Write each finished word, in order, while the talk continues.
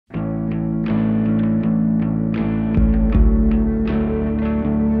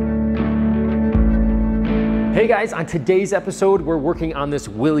Hey guys, on today's episode, we're working on this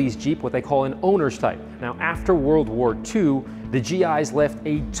Willys Jeep, what they call an owner's type. Now, after World War II, the GIs left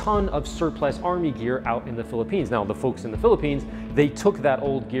a ton of surplus army gear out in the Philippines. Now, the folks in the Philippines, they took that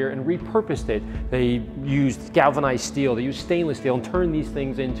old gear and repurposed it. They used galvanized steel, they used stainless steel and turned these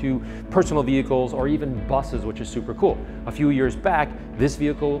things into personal vehicles or even buses, which is super cool. A few years back, this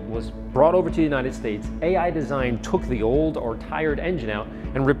vehicle was brought over to the United States. AI Design took the old or tired engine out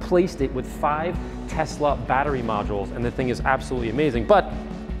and replaced it with 5 Tesla battery modules, and the thing is absolutely amazing, but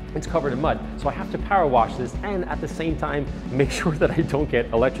it's covered in mud. So I have to power wash this and at the same time make sure that I don't get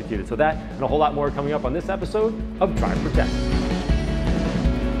electrocuted. So that and a whole lot more coming up on this episode of Drive Protect.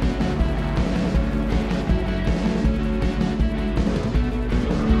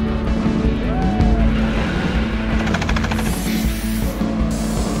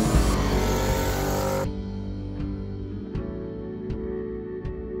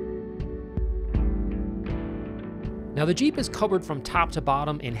 Now the Jeep is covered from top to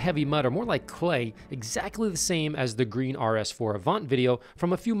bottom in heavy mud, or more like clay, exactly the same as the green RS4 Avant video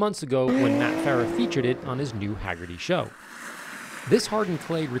from a few months ago when Matt Farah featured it on his new Haggerty show. This hardened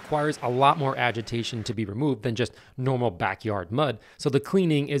clay requires a lot more agitation to be removed than just normal backyard mud, so the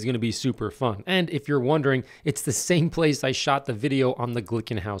cleaning is going to be super fun. And if you're wondering, it's the same place I shot the video on the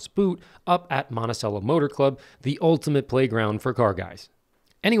Glickenhaus boot up at Monticello Motor Club, the ultimate playground for car guys.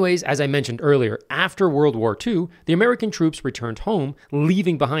 Anyways, as I mentioned earlier, after World War II, the American troops returned home,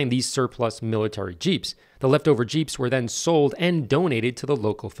 leaving behind these surplus military Jeeps. The leftover Jeeps were then sold and donated to the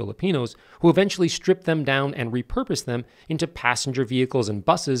local Filipinos, who eventually stripped them down and repurposed them into passenger vehicles and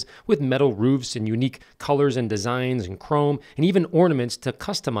buses with metal roofs and unique colors and designs and chrome, and even ornaments to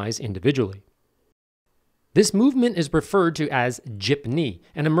customize individually. This movement is referred to as jeepney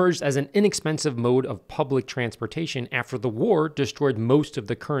and emerged as an inexpensive mode of public transportation after the war destroyed most of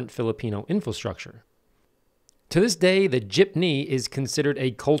the current Filipino infrastructure. To this day, the jeepney is considered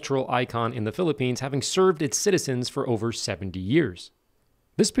a cultural icon in the Philippines, having served its citizens for over 70 years.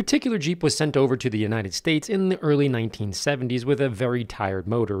 This particular Jeep was sent over to the United States in the early 1970s with a very tired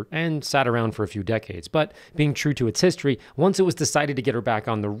motor and sat around for a few decades. But being true to its history, once it was decided to get her back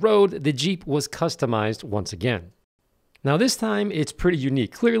on the road, the Jeep was customized once again. Now this time, it's pretty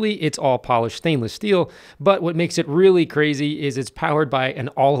unique. Clearly, it's all polished stainless steel, but what makes it really crazy is it's powered by an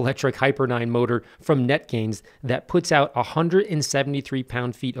all-electric Hyper 9 motor from NetGains that puts out 173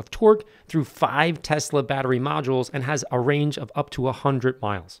 pound-feet of torque through 5 Tesla battery modules and has a range of up to 100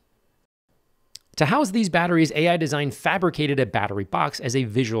 miles. To house these batteries, AI Design fabricated a battery box as a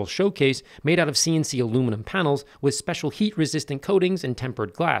visual showcase made out of CNC aluminum panels with special heat-resistant coatings and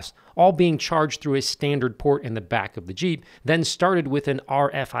tempered glass, all being charged through a standard port in the back of the Jeep, then started with an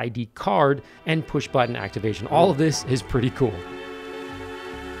RFID card and push-button activation. All of this is pretty cool.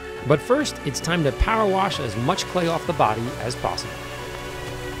 But first, it's time to power wash as much clay off the body as possible.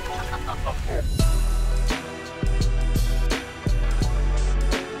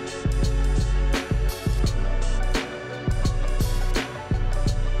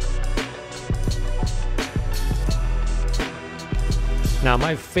 Now,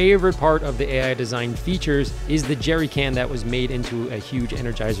 my favorite part of the AI Design features is the jerry can that was made into a huge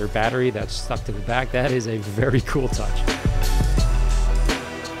Energizer battery that's stuck to the back. That is a very cool touch.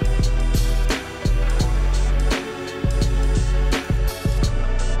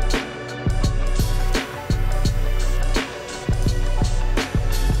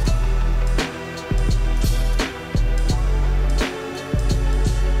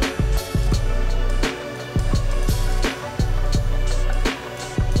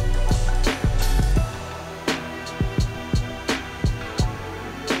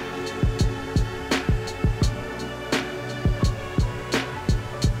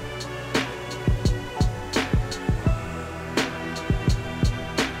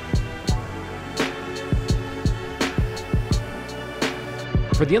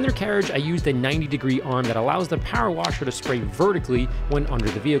 For the undercarriage, I used a 90-degree arm that allows the power washer to spray vertically when under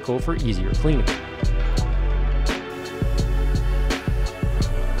the vehicle for easier cleaning.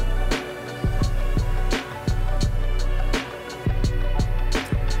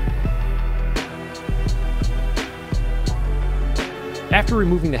 After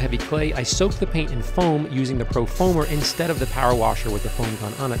removing the heavy clay, I soaked the paint in foam using the Pro Foamer instead of the power washer with the foam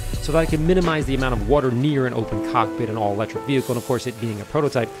gun on it, so that I could minimize the amount of water near an open cockpit in an all-electric vehicle, and of course it being a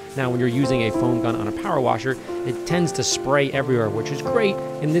prototype. Now when you're using a foam gun on a power washer, it tends to spray everywhere, which is great.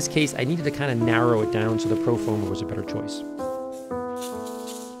 In this case, I needed to kind of narrow it down, so the Pro Foamer was a better choice.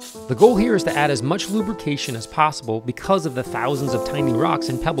 The goal here is to add as much lubrication as possible because of the thousands of tiny rocks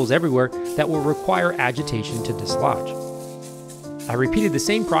and pebbles everywhere that will require agitation to dislodge. I repeated the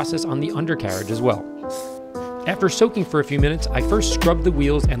same process on the undercarriage as well. After soaking for a few minutes, I first scrubbed the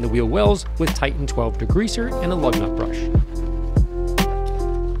wheels and the wheel wells with Titan 12 degreaser and a lug nut brush.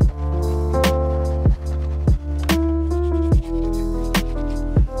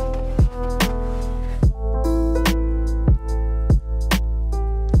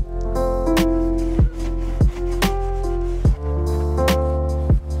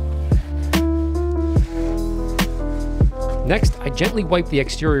 Next, I gently wipe the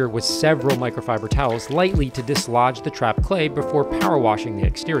exterior with several microfiber towels lightly to dislodge the trapped clay before power washing the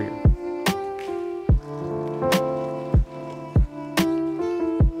exterior.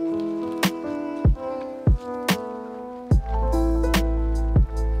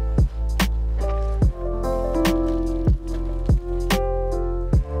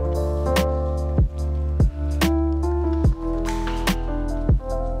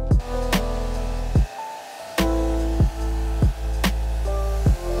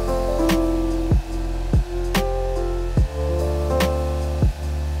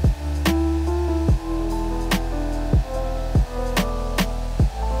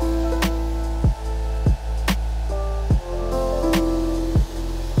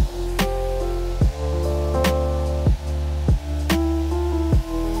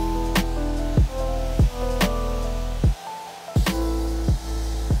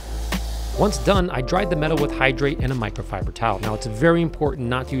 Once done, I dried the metal with hydrate and a microfiber towel. Now, it's very important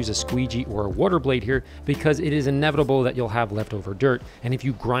not to use a squeegee or a water blade here because it is inevitable that you'll have leftover dirt. And if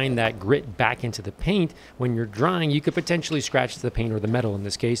you grind that grit back into the paint when you're drying, you could potentially scratch the paint or the metal in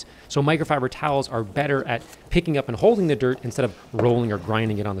this case. So microfiber towels are better at picking up and holding the dirt instead of rolling or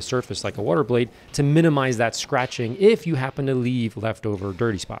grinding it on the surface like a water blade to minimize that scratching if you happen to leave leftover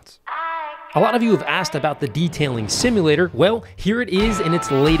dirty spots. A lot of you have asked about the detailing simulator. Well, here it is in its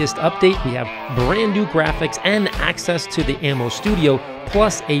latest update. We have brand new graphics and access to the AMMO Studio,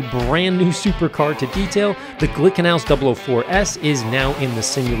 plus a brand new supercar to detail. The Glickenhaus 004S is now in the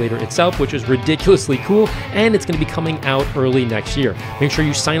simulator itself, which is ridiculously cool, and it's going to be coming out early next year. Make sure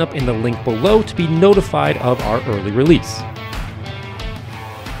you sign up in the link below to be notified of our early release.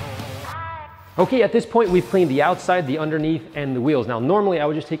 Okay, at this point, we've cleaned the outside, the underneath, and the wheels. Now, normally I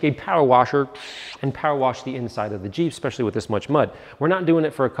would just take a power washer and power wash the inside of the Jeep, especially with this much mud. We're not doing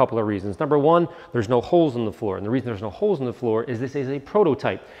it for a couple of reasons. Number one, there's no holes in the floor. And the reason there's no holes in the floor is this is a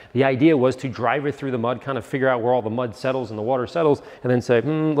prototype. The idea was to drive it through the mud, kind of figure out where all the mud settles and the water settles, and then say,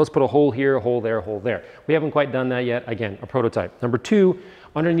 let's put a hole here, a hole there, a hole there. We haven't quite done that yet. Again, a prototype. Number two,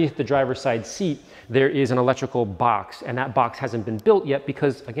 underneath the driver's side seat, there is an electrical box, and that box hasn't been built yet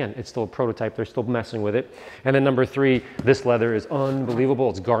because, again, it's still a prototype. They're still messing with it. And then number three, this leather is unbelievable.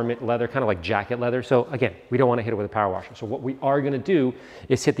 It's garment leather, kind of like jacket leather. So again, we don't want to hit it with a power washer. So what we are going to do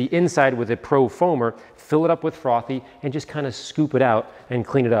is hit the inside with a Pro Foamer, fill it up with frothy, and just kind of scoop it out and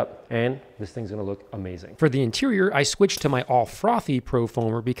clean it up. And this thing's going to look amazing. For the interior, I switched to my all frothy Pro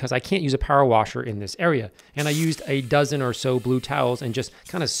Foamer because I can't use a power washer in this area. And I used a dozen or so blue towels and just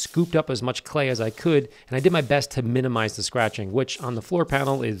kind of scooped up as much clay as I could. And I did my best to minimize the scratching, which on the floor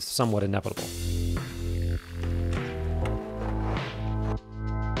panel is somewhat inevitable.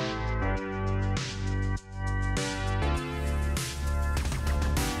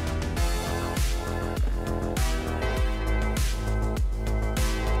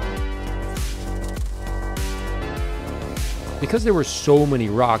 Because there were so many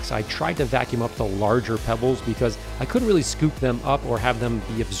rocks, I tried to vacuum up the larger pebbles because I couldn't really scoop them up or have them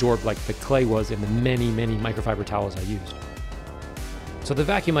be absorbed like the clay was in the many microfiber towels I used. So the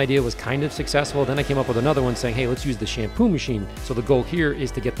vacuum idea was kind of successful. Then I came up with another one saying, hey, let's use the shampoo machine. So the goal here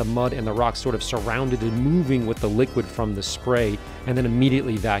is to get the mud and the rocks sort of surrounded and moving with the liquid from the spray and then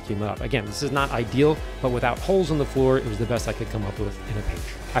immediately vacuum up. Again, this is not ideal, but without holes in the floor, it was the best I could come up with in a pinch.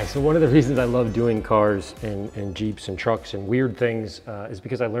 All right, so one of the reasons I love doing cars and Jeeps and trucks and weird things is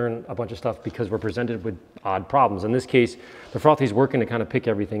because I learn a bunch of stuff because we're presented with odd problems. In this case, the frothy's working to kind of pick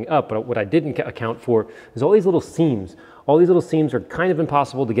everything up, but what I didn't account for is all these little seams. All these little seams are kind of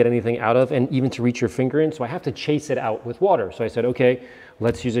impossible to get anything out of and even to reach your finger in, so I have to chase it out with water. So I said, okay,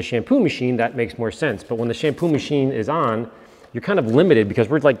 let's use a shampoo machine. That makes more sense. But when the shampoo machine is on, you're kind of limited because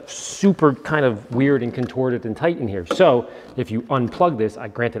we're like super kind of weird and contorted and tight in here. So if you unplug this,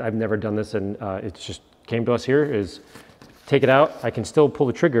 granted, I've never done this and it just came to us here, is take it out. I can still pull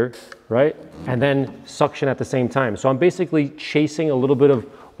the trigger, right? And then suction at the same time. So I'm basically chasing a little bit of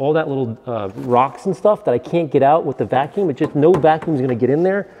all that little rocks and stuff that I can't get out with the vacuum. It's just no vacuum is gonna get in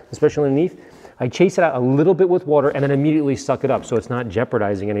there, especially underneath. I chase it out a little bit with water and then immediately suck it up so it's not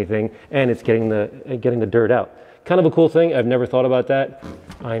jeopardizing anything and it's getting the dirt out. Kind of a cool thing. I've never thought about that.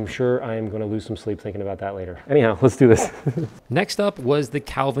 I'm sure I am going to lose some sleep thinking about that later. Anyhow, let's do this. Next up was the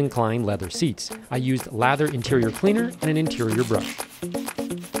Calvin Klein leather seats. I used lather interior cleaner and an interior brush.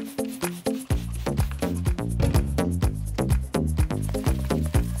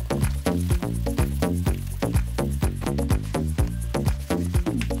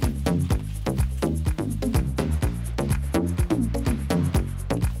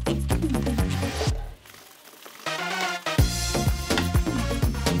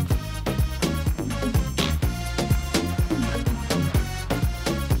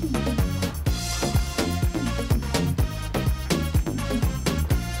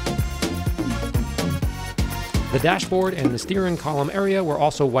 The dashboard and the steering column area were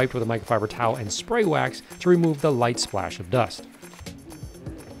also wiped with a microfiber towel and spray wax to remove the light splash of dust.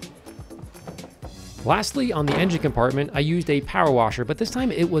 Lastly, on the engine compartment, I used a power washer, but this time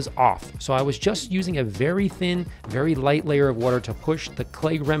it was off. So I was just using a very thin, very light layer of water to push the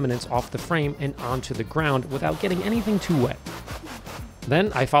clay remnants off the frame and onto the ground without getting anything too wet.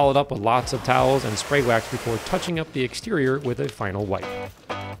 Then I followed up with lots of towels and spray wax before touching up the exterior with a final wipe.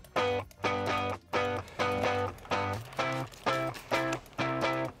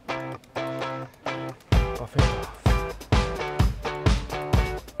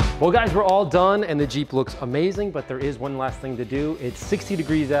 Well guys, we're all done and the Jeep looks amazing, but there is one last thing to do. It's 60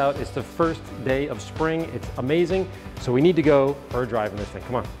 degrees out. It's the first day of spring. It's amazing. So we need to go for a drive in this thing.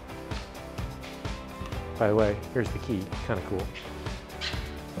 Come on. By the way, here's the key. Kind of cool.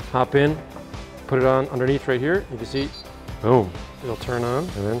 Hop in, put it on underneath right here. You can see, boom. It'll turn on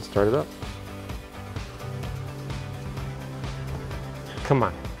and then start it up. Come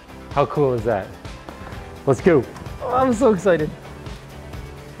on. How cool is that? Let's go. Oh, I'm so excited.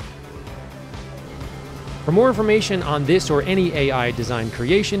 For more information on this or any AI design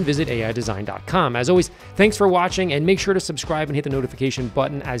creation, visit aidesign.com. As always, thanks for watching and make sure to subscribe and hit the notification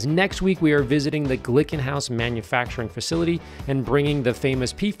button, as next week we are visiting the Glickenhaus manufacturing facility and bringing the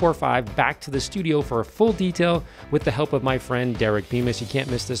famous P45 back to the studio for a full detail with the help of my friend Derek Bemis. You can't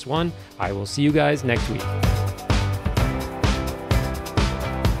miss this one. I will see you guys next week.